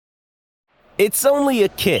It's only a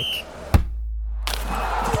kick,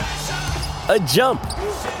 a jump,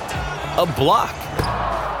 a block.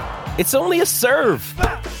 It's only a serve.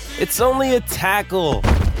 It's only a tackle,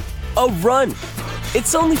 a run.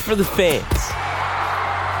 It's only for the fans.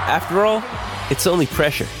 After all, it's only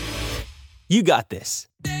pressure. You got this.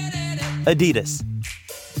 Adidas.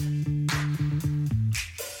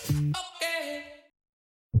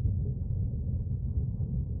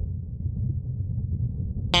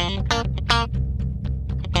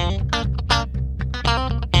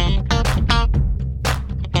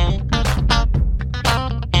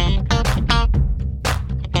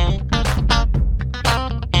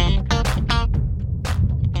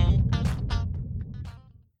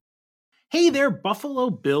 Hey there, Buffalo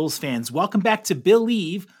Bills fans. Welcome back to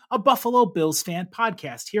Billieve, a Buffalo Bills fan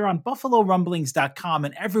podcast here on BuffaloRumblings.com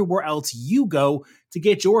and everywhere else you go to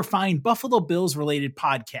get your fine Buffalo Bills related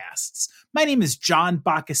podcasts. My name is John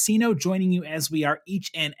Boccacino, joining you as we are each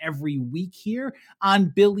and every week here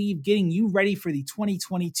on Billieve, getting you ready for the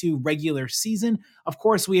 2022 regular season. Of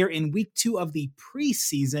course, we are in week 2 of the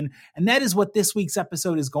preseason, and that is what this week's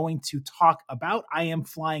episode is going to talk about. I am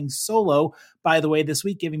flying solo, by the way, this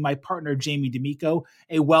week, giving my partner Jamie D'Amico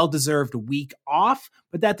a well-deserved week off,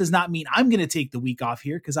 but that does not mean I'm going to take the week off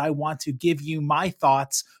here because I want to give you my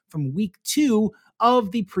thoughts from week 2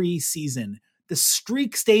 of the preseason. The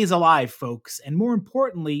streak stays alive, folks, and more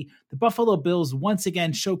importantly, the Buffalo Bills once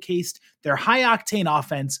again showcased their high-octane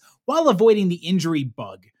offense while avoiding the injury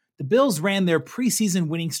bug. The Bills ran their preseason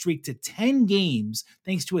winning streak to 10 games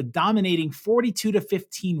thanks to a dominating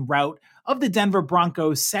 42-15 rout of the Denver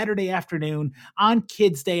Broncos Saturday afternoon on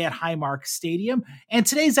Kids Day at Highmark Stadium. And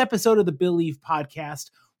today's episode of the Billieve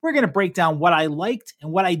podcast, we're going to break down what I liked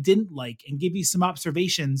and what I didn't like and give you some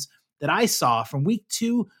observations that I saw from week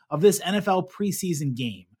 2 of this NFL preseason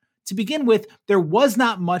game. To begin with, there was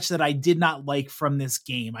not much that I did not like from this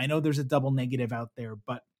game. I know there's a double negative out there,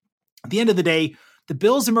 but at the end of the day, the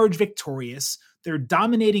Bills emerged victorious. Their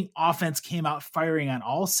dominating offense came out firing on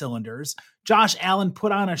all cylinders. Josh Allen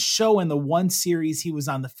put on a show in the one series he was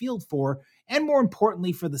on the field for, and more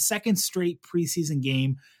importantly, for the second straight preseason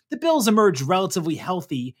game, the Bills emerged relatively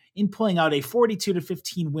healthy in pulling out a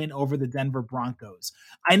 42-15 win over the Denver Broncos.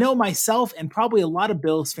 I know myself and probably a lot of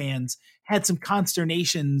Bills fans had some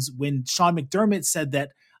consternations when Sean McDermott said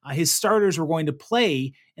that his starters were going to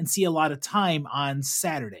play and see a lot of time on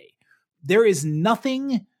Saturday. There is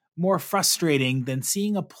nothing more frustrating than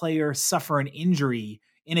seeing a player suffer an injury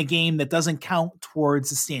in a game that doesn't count towards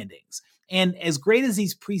the standings. And as great as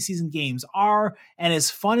these preseason games are, and as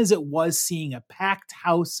fun as it was seeing a packed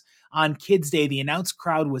house on Kids Day, the announced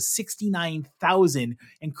crowd was 69,000,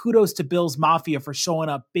 and kudos to Bills Mafia for showing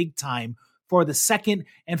up big time for the second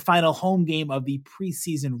and final home game of the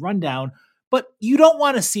preseason rundown. But you don't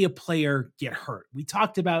want to see a player get hurt. We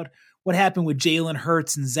talked about what happened with Jalen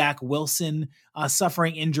Hurts and Zach Wilson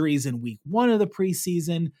suffering injuries in week 1 of the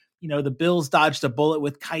preseason. You know, the Bills dodged a bullet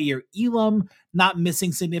with Kaiir Elam, not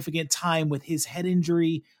missing significant time with his head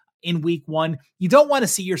injury in week 1. You don't want to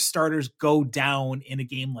see your starters go down in a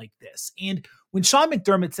game like this. And when Sean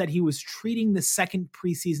McDermott said he was treating the second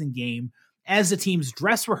preseason game as the team's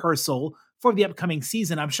dress rehearsal for the upcoming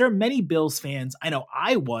season, I'm sure many Bills fans, I know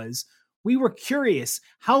I was, we were curious,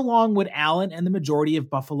 how long would Allen and the majority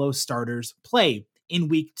of Buffalo starters play in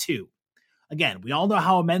week 2? Again, we all know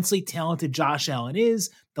how immensely talented Josh Allen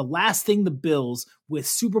is. The last thing the Bills with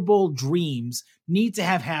Super Bowl dreams need to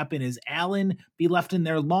have happen is Allen be left in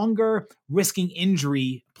there longer, risking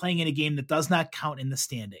injury, playing in a game that does not count in the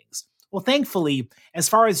standings. Well, thankfully, as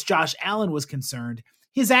far as Josh Allen was concerned,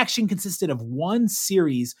 his action consisted of one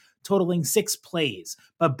series totaling 6 plays.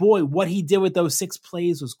 But boy, what he did with those 6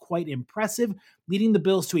 plays was quite impressive, leading the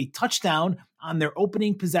Bills to a touchdown on their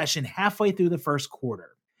opening possession halfway through the first quarter.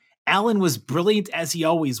 Allen was brilliant as he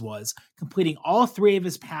always was, completing all 3 of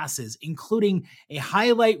his passes, including a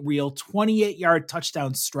highlight reel 28-yard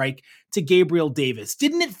touchdown strike to Gabriel Davis.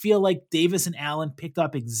 Didn't it feel like Davis and Allen picked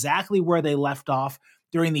up exactly where they left off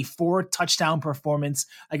during the 4-touchdown performance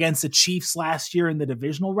against the Chiefs last year in the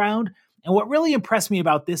divisional round? And what really impressed me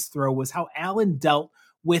about this throw was how Allen dealt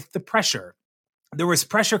with the pressure. There was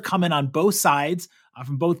pressure coming on both sides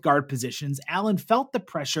from both guard positions. Allen felt the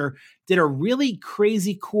pressure, did a really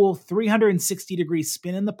crazy cool 360-degree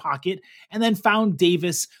spin in the pocket, and then found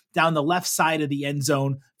Davis down the left side of the end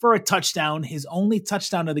zone for a touchdown. His only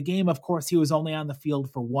touchdown of the game. Of course, he was only on the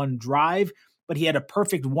field for one drive, but he had a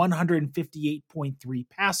perfect 158.3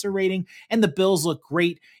 passer rating, and the Bills looked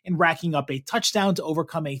great in racking up a touchdown to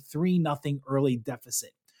overcome a 3-0 early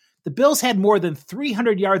deficit. The Bills had more than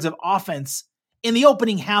 300 yards of offense in the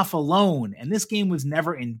opening half alone, and this game was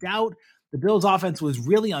never in doubt. the Bills offense was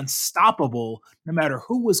really unstoppable no matter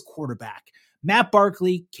who was quarterback. Matt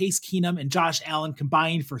Barkley, Case Keenum, and Josh Allen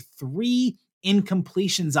combined for 3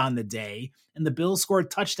 incompletions on the day, and the Bills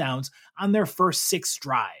scored touchdowns on their first 6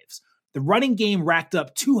 drives. The running game racked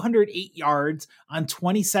up 208 yards on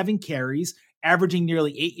 27 carries, averaging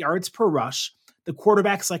nearly 8 yards per rush. The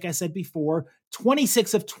quarterbacks, like I said before,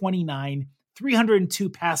 26 of 29, 302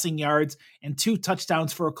 passing yards, and 2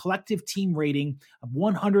 touchdowns for a collective team rating of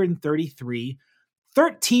 133.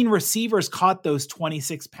 13 receivers caught those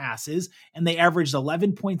 26 passes, and they averaged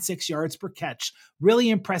 11.6 yards per catch. Really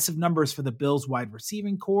impressive numbers for the Bills' wide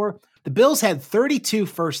receiving core. The Bills had 32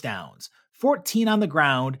 first downs, 14 on the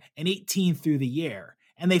ground, and 18 through the air.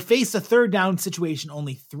 And they faced a third down situation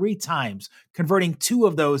only 3 times, converting 2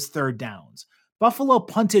 of those third downs. Buffalo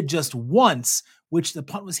punted just once, which the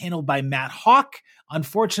punt was handled by Matt Hawk.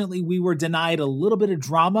 Unfortunately, we were denied a little bit of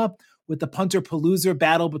drama with the punter-palooza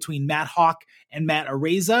battle between Matt Hawk and Matt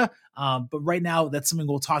Araiza. But right now, that's something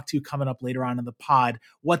we'll talk to coming up later on in the pod,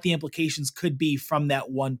 what the implications could be from that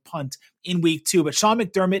one punt in week 2. But Sean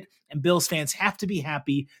McDermott and Bills fans have to be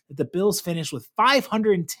happy that the Bills finished with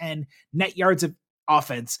 510 net yards of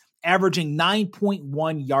offense, averaging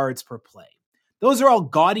 9.1 yards per play. Those are all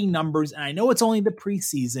gaudy numbers, and I know it's only the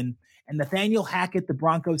preseason, and Nathaniel Hackett, the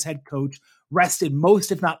Broncos head coach, rested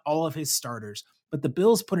most, if not all, of his starters. But the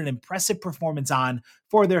Bills put an impressive performance on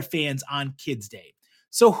for their fans on Kids Day.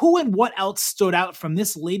 So who and what else stood out from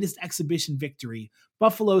this latest exhibition victory,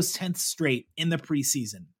 Buffalo's 10th straight in the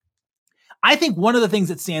preseason? I think one of the things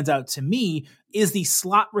that stands out to me is the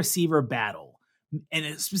slot receiver battle,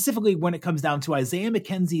 and specifically when it comes down to Isaiah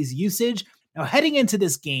McKenzie's usage. Now, heading into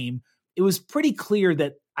this game, it was pretty clear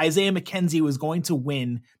that Isaiah McKenzie was going to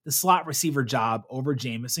win the slot receiver job over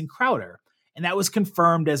Jamison Crowder. And that was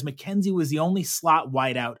confirmed as McKenzie was the only slot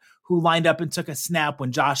wideout who lined up and took a snap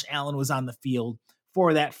when Josh Allen was on the field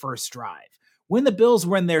for that first drive. When the Bills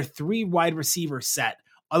were in their 3 wide receiver set,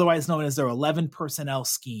 otherwise known as their 11 personnel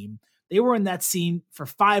scheme, they were in that scene for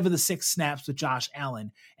 5 of the 6 snaps with Josh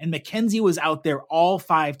Allen, and McKenzie was out there all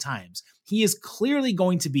 5 times. He is clearly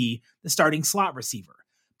going to be the starting slot receiver.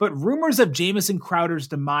 But rumors of Jamison Crowder's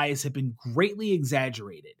demise have been greatly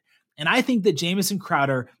exaggerated. And I think that Jamison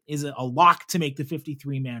Crowder is a lock to make the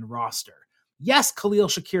 53-man roster. Yes, Khalil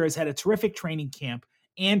Shakir has had a terrific training camp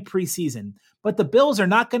and preseason, but the Bills are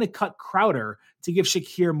not going to cut Crowder to give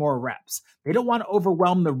Shakir more reps. They don't want to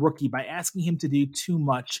overwhelm the rookie by asking him to do too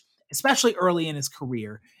much, especially early in his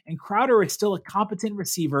career. And Crowder is still a competent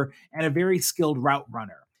receiver and a very skilled route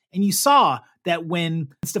runner. And you saw that when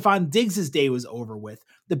Stephon Diggs' day was over with,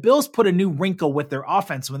 the Bills put a new wrinkle with their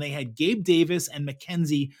offense when they had Gabe Davis and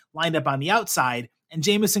McKenzie lined up on the outside and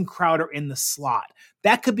Jamison Crowder in the slot.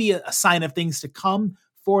 That could be a sign of things to come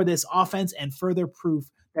for this offense and further proof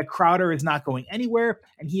that Crowder is not going anywhere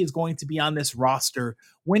and he is going to be on this roster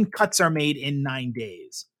when cuts are made in 9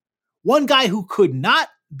 days. One guy who could not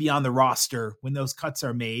be on the roster when those cuts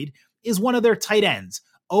are made is one of their tight ends,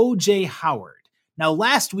 O.J. Howard. Now,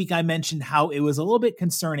 last week I mentioned how it was a little bit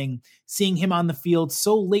concerning seeing him on the field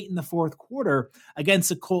so late in the fourth quarter against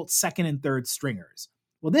the Colts' second and third stringers.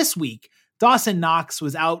 Well, this week, Dawson Knox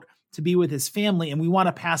was out to be with his family, and we want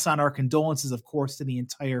to pass on our condolences, of course, to the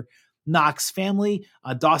entire Knox family.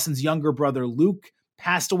 Dawson's younger brother, Luke,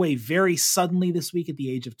 passed away very suddenly this week at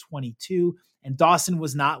the age of 22, and Dawson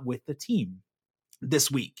was not with the team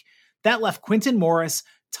this week. That left Quintin Morris,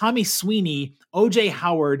 Tommy Sweeney, O.J.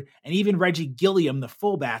 Howard, and even Reggie Gilliam, the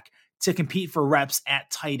fullback, to compete for reps at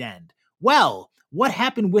tight end. Well, what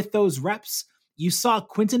happened with those reps? You saw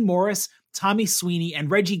Quintin Morris, Tommy Sweeney, and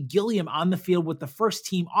Reggie Gilliam on the field with the first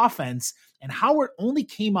team offense, and Howard only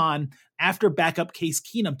came on after backup Case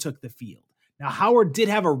Keenum took the field. Now, Howard did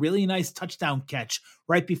have a really nice touchdown catch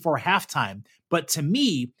right before halftime, but to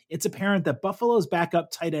me, it's apparent that Buffalo's backup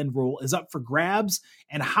tight end role is up for grabs,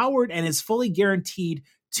 and Howard and his fully guaranteed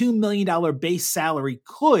 $2 million base salary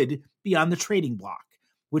could be on the trading block,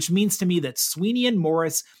 which means to me that Sweeney and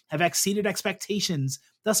Morris have exceeded expectations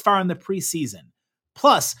thus far in the preseason.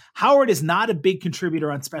 Plus, Howard is not a big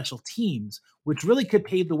contributor on special teams, which really could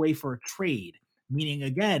pave the way for a trade, meaning,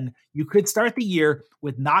 again, you could start the year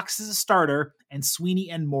with Knox as a starter and Sweeney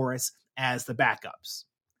and Morris as the backups.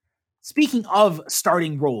 Speaking of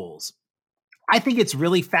starting roles, I think it's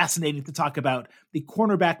really fascinating to talk about the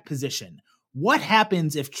cornerback position. What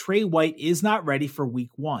happens if Trey White is not ready for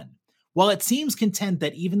week 1? Well, it seems content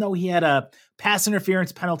that even though he had a pass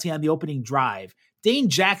interference penalty on the opening drive, Dane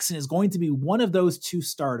Jackson is going to be one of those 2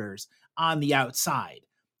 starters on the outside.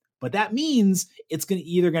 But that means it's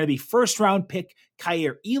either going to be first-round pick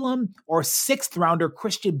Kaiir Elam or 6th-rounder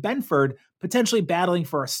Christian Benford potentially battling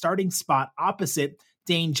for a starting spot opposite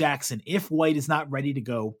Dane Jackson if White is not ready to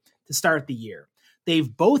go to start the year.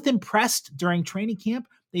 They've both impressed during training camp.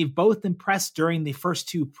 They've both impressed during the first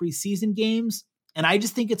 2 preseason games. And I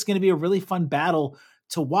just think it's going to be a really fun battle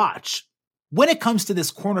to watch. When it comes to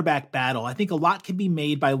this cornerback battle, I think a lot can be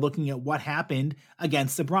made by looking at what happened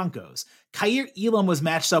against the Broncos. Kaiir Elam was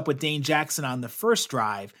matched up with Dane Jackson on the first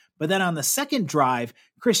drive, but then on the second drive,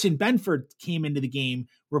 Christian Benford came into the game,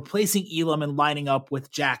 replacing Elam and lining up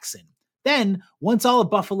with Jackson. Then, once all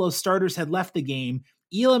of Buffalo's starters had left the game,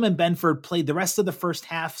 Elam and Benford played the rest of the first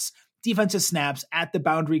half's defensive snaps at the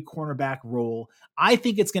boundary cornerback role. I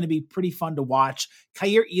think it's going to be pretty fun to watch.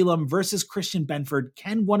 Kaiir Elam versus Christian Benford.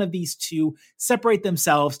 Can one of these two separate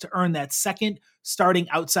themselves to earn that second starting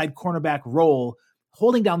outside cornerback role,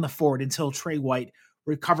 holding down the fort until Trey White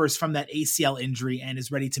recovers from that ACL injury and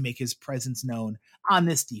is ready to make his presence known on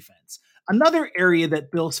this defense? Another area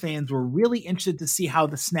that Bills fans were really interested to see how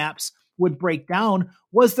the snaps would break down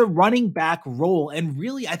was the running back role. And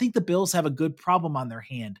really, I think the Bills have a good problem on their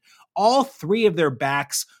hand. All 3 of their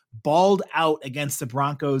backs balled out against the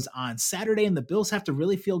Broncos on Saturday, and the Bills have to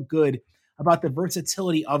really feel good about the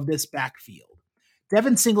versatility of this backfield.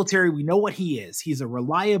 Devin Singletary, we know what he is. He's a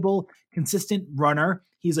reliable, consistent runner.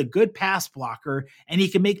 He's a good pass blocker, and he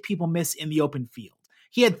can make people miss in the open field.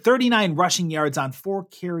 He had 39 rushing yards on 4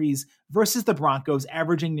 carries versus the Broncos,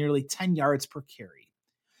 averaging nearly 10 yards per carry.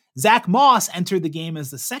 Zach Moss entered the game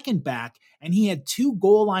as the second back, and he had 2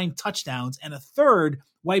 goal line touchdowns and a third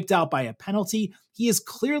wiped out by a penalty. He is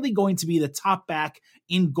clearly going to be the top back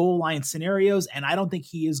in goal line scenarios, and I don't think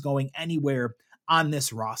he is going anywhere on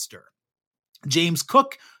this roster. James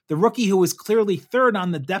Cook, the rookie who was clearly third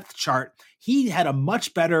on the depth chart, he had a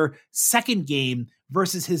much better second game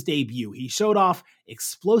versus his debut. He showed off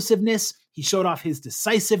explosiveness, he showed off his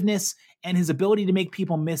decisiveness, and his ability to make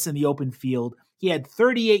people miss in the open field. He had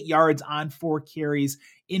 38 yards on 4 carries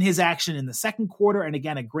in his action in the second quarter, and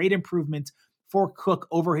again, a great improvement for Cook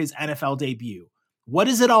over his NFL debut. What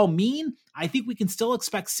does it all mean? I think we can still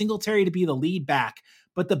expect Singletary to be the lead back,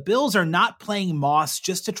 but the Bills are not playing Moss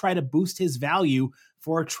just to try to boost his value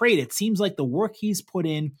for a trade. It seems like the work he's put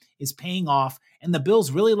in is paying off, and the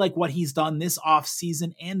Bills really like what he's done this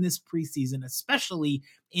offseason and this preseason, especially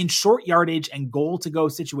in short yardage and goal-to-go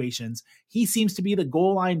situations. He seems to be the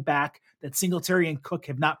goal line back that Singletary and Cook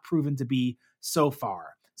have not proven to be so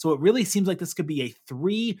far. So it really seems like this could be a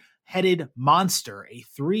 3-headed monster, a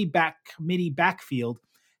 3-back committee backfield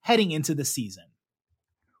heading into the season.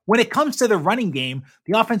 When it comes to the running game,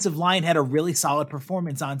 the offensive line had a really solid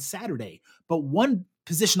performance on Saturday, but one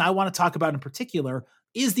position I want to talk about in particular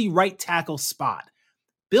is the right tackle spot.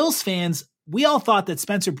 Bills fans, we all thought that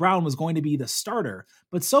Spencer Brown was going to be the starter,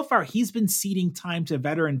 but so far he's been ceding time to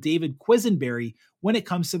veteran David Quisenberry when it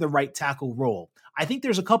comes to the right tackle role. I think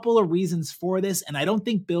there's a couple of reasons for this, and I don't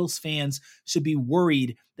think Bills fans should be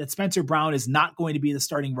worried that Spencer Brown is not going to be the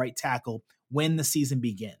starting right tackle when the season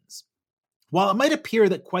begins. While it might appear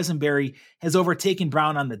that Quisenberry has overtaken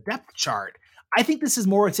Brown on the depth chart, I think this is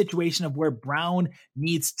more a situation of where Brown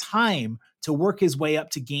needs time to work his way up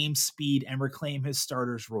to game speed and reclaim his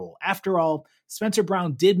starter's role. After all, Spencer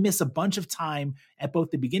Brown did miss a bunch of time at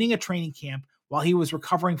both the beginning of training camp while he was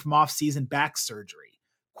recovering from off-season back surgery.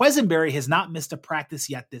 Quisenberry has not missed a practice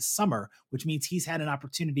yet this summer, which means he's had an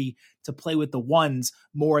opportunity to play with the ones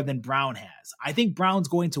more than Brown has. I think Brown's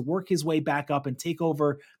going to work his way back up and take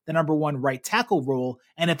over the number 1 right tackle role.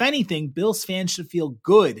 And if anything, Bills fans should feel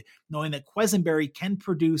good knowing that Quisenberry can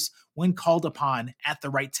produce when called upon at the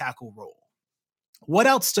right tackle role. What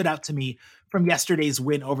else stood out to me from yesterday's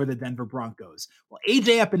win over the Denver Broncos? Well,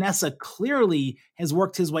 AJ Epinesa clearly has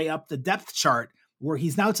worked his way up the depth chart, where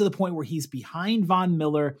he's now to the point where he's behind Von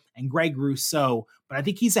Miller and Greg Rousseau, but I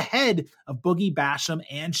think he's ahead of Boogie Basham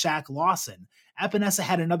and Shaq Lawson. Epinesa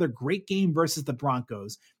had another great game versus the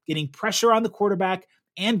Broncos, getting pressure on the quarterback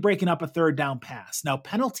and breaking up a third down pass. Now,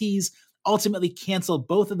 penalties ultimately canceled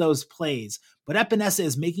both of those plays, but Epinesa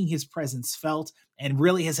is making his presence felt and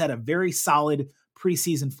really has had a very solid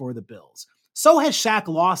preseason for the Bills. So has Shaq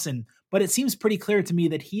Lawson, but it seems pretty clear to me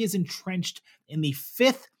that he is entrenched in the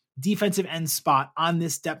 5th defensive end spot on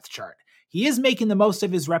this depth chart. He is making the most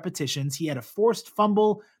of his repetitions. He had a forced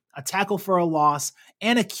fumble, a tackle for a loss,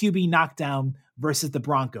 and a QB knockdown versus the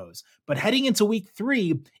Broncos. But heading into week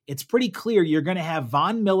 3, it's pretty clear you're going to have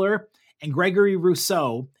Von Miller and Gregory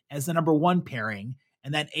Rousseau as the number 1 pairing,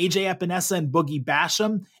 and then AJ Epinesa and Boogie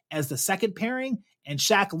Basham as the second pairing, and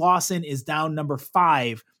Shaq Lawson is down number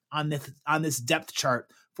 5 on this depth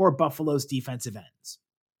chart for Buffalo's defensive ends.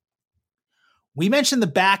 We mentioned the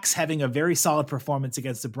backs having a very solid performance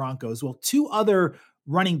against the Broncos. Well, 2 other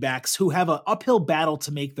running backs who have an uphill battle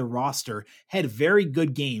to make the roster had very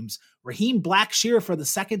good games. Raheem Blackshear, for the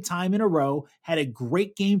second time in a row, had a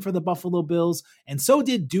great game for the Buffalo Bills, and so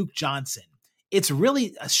did Duke Johnson. It's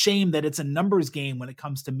really a shame that it's a numbers game when it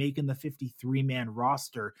comes to making the 53-man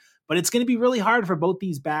roster, but it's going to be really hard for both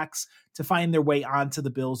these backs to find their way onto the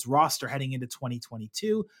Bills roster heading into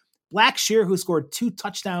 2022. Blackshear, who scored 2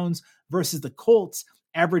 touchdowns versus the Colts,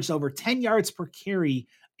 averaged over 10 yards per carry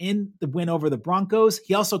in the win over the Broncos.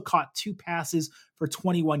 He also caught 2 passes for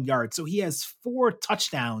 21 yards. So he has 4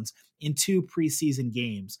 touchdowns in 2 preseason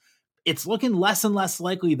games. It's looking less and less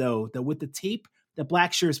likely, though, that with the tape that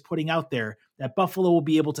Blackshear is putting out there, that Buffalo will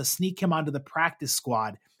be able to sneak him onto the practice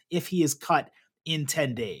squad if he is cut in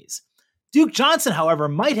 10 days. Duke Johnson, however,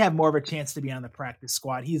 might have more of a chance to be on the practice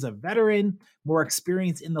squad. He's a veteran, more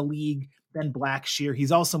experienced in the league than Blackshear.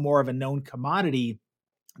 He's also more of a known commodity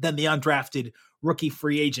than the undrafted rookie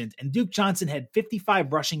free agent. And Duke Johnson had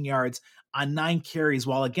 55 rushing yards on 9 carries,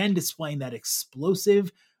 while again displaying that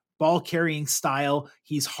explosive ball carrying style.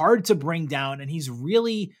 He's hard to bring down, and he's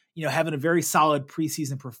really, having a very solid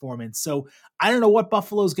preseason performance. So I don't know what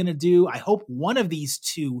Buffalo's going to do. I hope one of these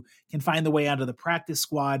two can find the way onto the practice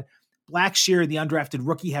squad. Blackshear, the undrafted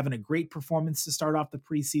rookie, having a great performance to start off the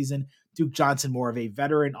preseason. Duke Johnson, more of a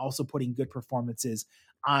veteran, also putting good performances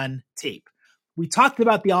on tape. We talked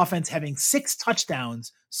about the offense having 6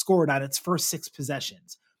 touchdowns scored on its first 6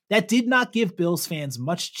 possessions. That did not give Bills fans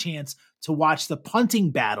much chance to watch the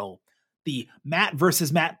punting battle, the Matt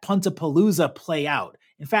versus Matt Puntapalooza, play out.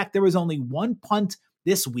 In fact, there was only 1 punt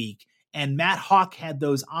this week, and Matt Hawk had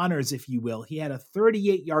those honors, if you will. He had a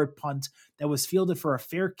 38-yard punt that was fielded for a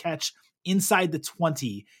fair catch inside the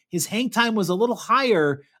 20. His hang time was a little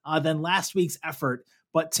higher than last week's effort,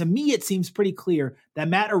 but to me, it seems pretty clear that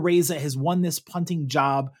Matt Araiza has won this punting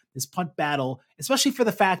job, this punt battle, especially for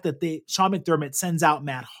the fact that Sean McDermott sends out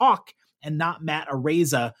Matt Hawk and not Matt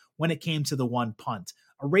Araiza when it came to the 1 punt.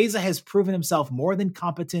 Araiza has proven himself more than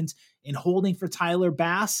competent in holding for Tyler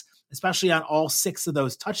Bass, especially on all 6 of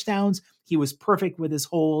those touchdowns. He was perfect with his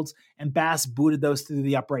holds, and Bass booted those through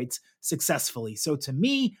the uprights successfully. So to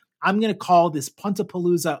me, I'm going to call this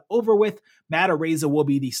Puntapalooza over with. Matt Araiza will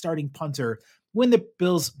be the starting punter when the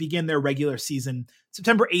Bills begin their regular season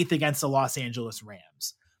September 8th against the Los Angeles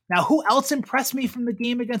Rams. Now, who else impressed me from the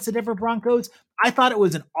game against the Denver Broncos? I thought it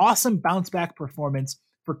was an awesome bounce-back performance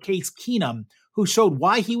for Case Keenum, who showed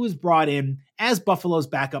why he was brought in as Buffalo's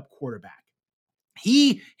backup quarterback.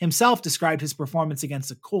 He himself described his performance against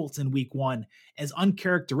the Colts in week 1 as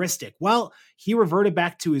uncharacteristic. Well, he reverted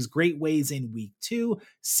back to his great ways in week 2,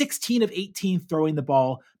 16 of 18 throwing the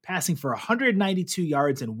ball, passing for 192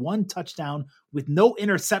 yards and 1 touchdown with no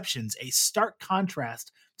interceptions, a stark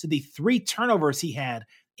contrast to the 3 turnovers he had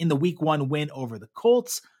in the week 1 win over the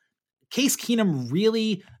Colts. Case Keenum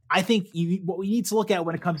really, I think what we need to look at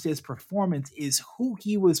when it comes to his performance is who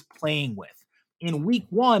he was playing with. In week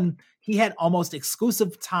 1, he had almost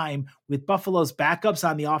exclusive time with Buffalo's backups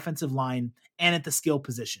on the offensive line and at the skill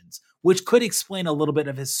positions, which could explain a little bit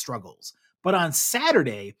of his struggles. But on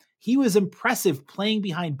Saturday, he was impressive playing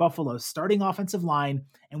behind Buffalo's starting offensive line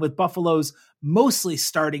and with Buffalo's mostly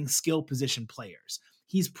starting skill position players.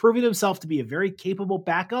 He's proven himself to be a very capable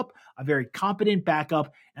backup, a very competent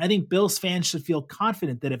backup, and I think Bills fans should feel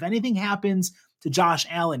confident that if anything happens to Josh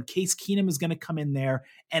Allen, Case Keenum is going to come in there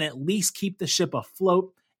and at least keep the ship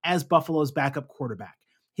afloat as Buffalo's backup quarterback.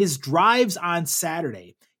 His drives on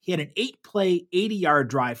Saturday, he had an 8-play, 80-yard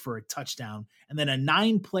drive for a touchdown, and then a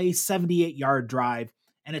 9-play, 78-yard drive,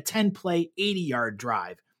 and a 10-play, 80-yard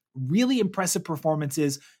drive. Really impressive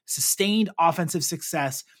performances, sustained offensive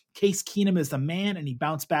success. Case Keenum is the man, and he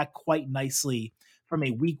bounced back quite nicely from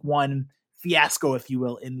a week 1 fiasco, if you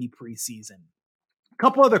will, in the preseason. A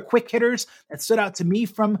couple other quick hitters that stood out to me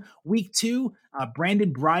from week 2.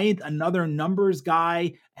 Brandon Bryant, another numbers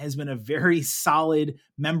guy, has been a very solid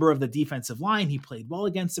member of the defensive line. He played well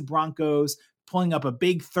against the Broncos, pulling up a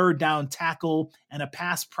big 3rd down tackle and a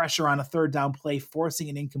pass pressure on a 3rd down play, forcing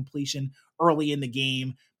an incompletion early in the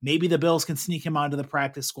game. Maybe the Bills can sneak him onto the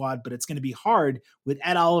practice squad, but it's going to be hard with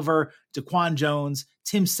Ed Oliver, Daquan Jones,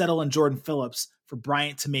 Tim Settle, and Jordan Phillips for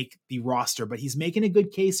Bryant to make the roster. But he's making a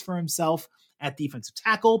good case for himself at defensive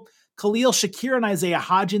tackle. Khalil Shakir and Isaiah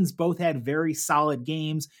Hodgins both had very solid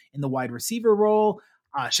games in the wide receiver role.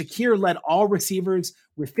 Shakir led all receivers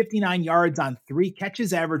with 59 yards on 3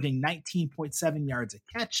 catches, averaging 19.7 yards a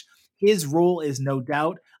catch. His role is no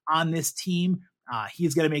doubt on this team.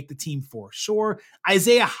 He's going to make the team for sure.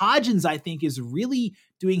 Isaiah Hodgins, I think, is really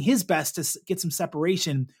doing his best to get some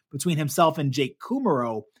separation between himself and Jake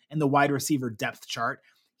Kumaro in the wide receiver depth chart.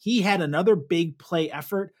 He had another big play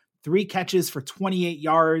effort 3 catches for 28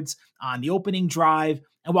 yards on the opening drive.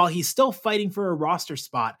 And while he's still fighting for a roster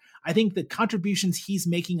spot, I think the contributions he's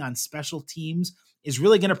making on special teams is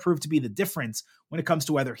really going to prove to be the difference when it comes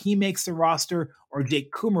to whether he makes the roster or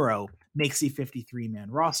Jake Kumaro makes the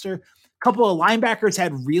 53-man roster. A couple of linebackers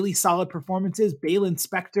had really solid performances. Balin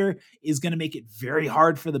Spector is going to make it very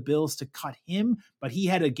hard for the Bills to cut him, but he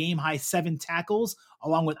had a game-high 7 tackles,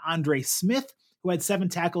 along with Andre Smith, who had 7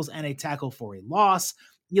 tackles and a tackle for a loss.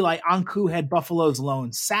 Eli Anku had Buffalo's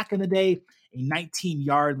lone sack in the day, a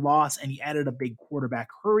 19-yard loss, and he added a big quarterback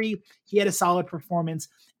hurry. He had a solid performance,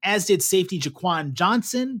 as did safety Jaquan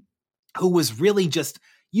Johnson, who was really just,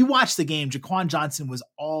 you watch the game, Jaquan Johnson was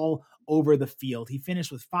all over the field. He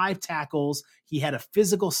finished with 5 tackles. He had a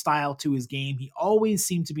physical style to his game. He always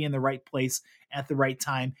seemed to be in the right place at the right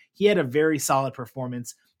time. He had a very solid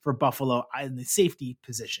performance for Buffalo in the safety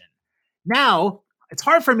position. Now, it's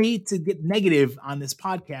hard for me to get negative on this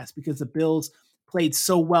podcast because the Bills played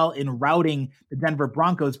so well in routing the Denver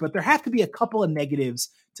Broncos, but there have to be a couple of negatives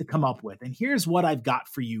to come up with. And here's what I've got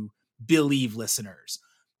for you, Billieve listeners.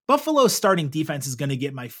 Buffalo's starting defense is going to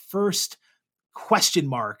get my first question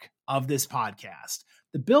mark of this podcast.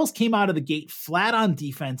 The Bills came out of the gate flat on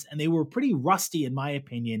defense, and they were pretty rusty, in my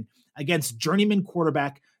opinion, against journeyman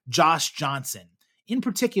quarterback Josh Johnson. In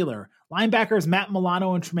particular, linebackers Matt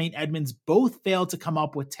Milano and Tremaine Edmonds both failed to come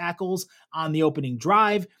up with tackles on the opening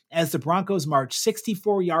drive as the Broncos marched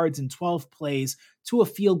 64 yards in 12 plays to a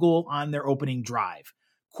field goal on their opening drive.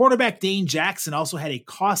 Quarterback Dane Jackson also had a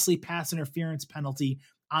costly pass interference penalty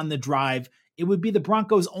on the drive. It would be the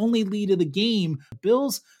Broncos' only lead of the game. The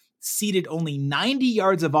Bills ceded only 90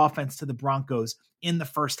 yards of offense to the Broncos in the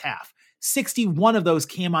first half. 61 of those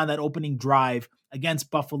came on that opening drive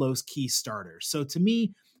against Buffalo's key starters. So to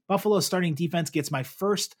me, Buffalo's starting defense gets my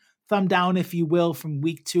first thumb down, if you will, from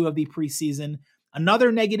week 2 of the preseason.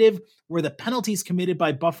 Another negative were the penalties committed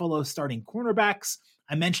by Buffalo's starting cornerbacks.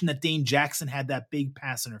 I mentioned that Dane Jackson had that big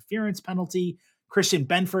pass interference penalty. Christian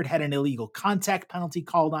Benford had an illegal contact penalty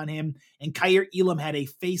called on him, and Kaiir Elam had a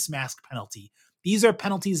face mask penalty. These are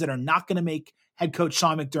penalties that are not going to make head coach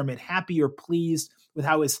Sean McDermott happy or pleased with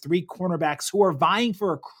how his 3 cornerbacks, who are vying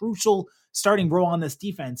for a crucial starting role on this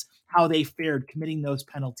defense, how they fared committing those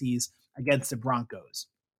penalties against the Broncos.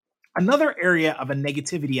 Another area of a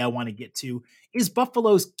negativity I want to get to is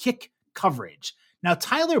Buffalo's kick coverage. Now,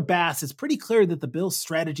 Tyler Bass, it's pretty clear that the Bills'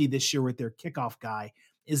 strategy this year with their kickoff guy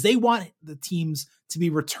is they want the teams to be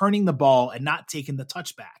returning the ball and not taking the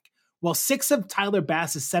touchback. Well, 6 of Tyler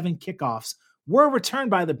Bass's 7 kickoffs were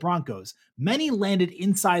returned by the Broncos. Many landed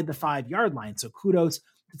inside the 5-yard line, so kudos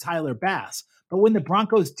to Tyler Bass. But when the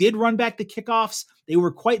Broncos did run back the kickoffs, they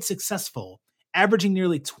were quite successful, averaging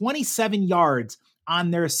nearly 27 yards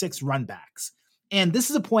on their 6 runbacks. And this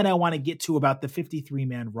is a point I want to get to about the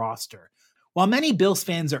 53-man roster. While many Bills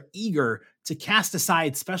fans are eager to cast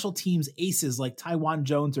aside special teams aces like Tywan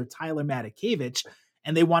Jones or Tyler Matakevich,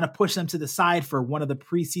 and they want to push them to the side for one of the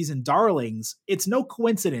preseason darlings, it's no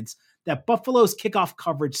coincidence that Buffalo's kickoff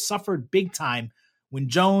coverage suffered big time when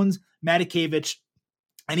Jones, Matakevich,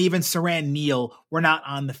 and even Saran Neal were not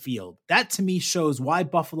on the field. That to me shows why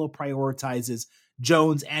Buffalo prioritizes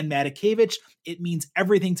Jones and Matakevich. It means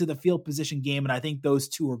everything to the field position game, and I think those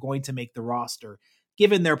 2 are going to make the roster,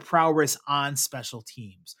 given their prowess on special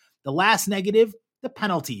teams. The last negative, the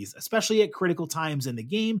penalties, especially at critical times in the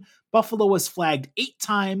game. Buffalo was flagged 8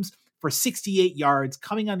 times for 68 yards,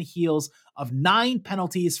 coming on the heels of 9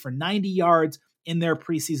 penalties for 90 yards in their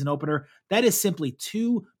preseason opener. That is simply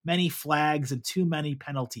too many flags and too many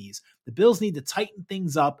penalties. The Bills need to tighten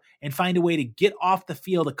things up and find a way to get off the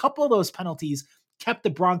field. A couple of those penalties kept the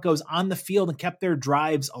Broncos on the field and kept their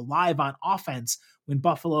drives alive on offense when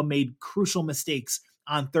Buffalo made crucial mistakes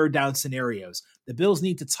on third down scenarios. The Bills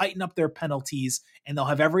need to tighten up their penalties, and they'll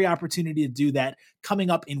have every opportunity to do that coming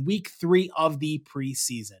up in week 3 of the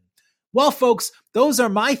preseason. Well, folks, those are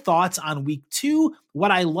my thoughts on week 2,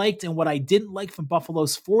 what I liked and what I didn't like from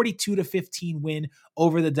Buffalo's 42-15 win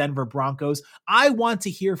over the Denver Broncos. I want to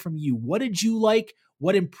hear from you. What did you like?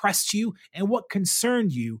 What impressed you? And what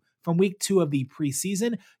concerned you from week 2 of the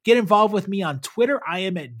preseason? Get involved with me on Twitter. I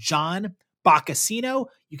am at John Boccacino.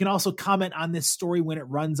 You can also comment on this story when it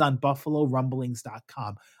runs on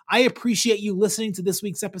BuffaloRumblings.com. I appreciate you listening to this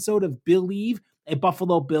week's episode of Billieve, a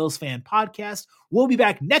Buffalo Bills fan podcast. We'll be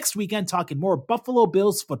back next weekend talking more Buffalo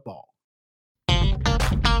Bills football.